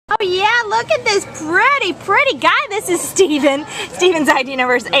Yeah, look at this pretty guy. This is Steven. Steven's ID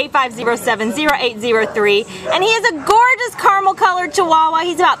number is A5070803, and he is a gorgeous caramel colored Chihuahua.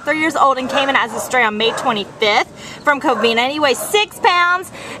 He's about 3 years old and came in as a stray on May 25th from Covina, and he weighs 6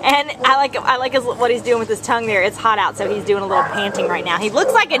 pounds. And I like what he's doing with his tongue there. It's hot out, so he's doing a little panting right now. He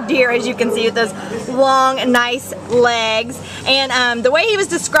looks like a deer, as you can see, with those long, nice legs. And the way he was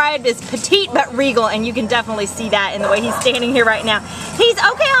described is petite but regal, and you can definitely see that in the way he's standing here right now. He's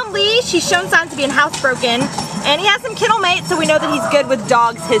okay on leash. He's shown signs of being housebroken, and he has some kennel-mates, so we know that he's good with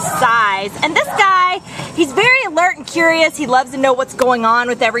dogs his size. And this guy, he's very alert and curious. He loves to know what's going on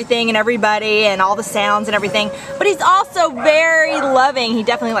with everything and everybody and all the sounds and everything, but he's also very loving. He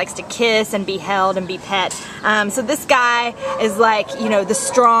definitely likes to kiss and be held and be pet. So this guy is like, you know, the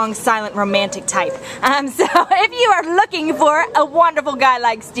strong, silent, romantic type. So if you are looking for a wonderful guy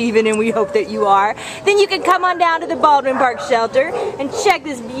like Steven, and we hope that you are, then you can come on down to the Baldwin Park shelter and check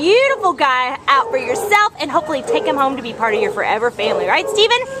this beautiful guy out for yourself, and hopefully take him home to be part of your forever family. Right,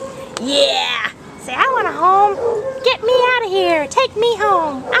 Steven? Yeah! Say, I want a home. Get me out of here. Take me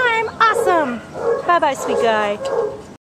home. I'm awesome. Bye-bye, sweet guy.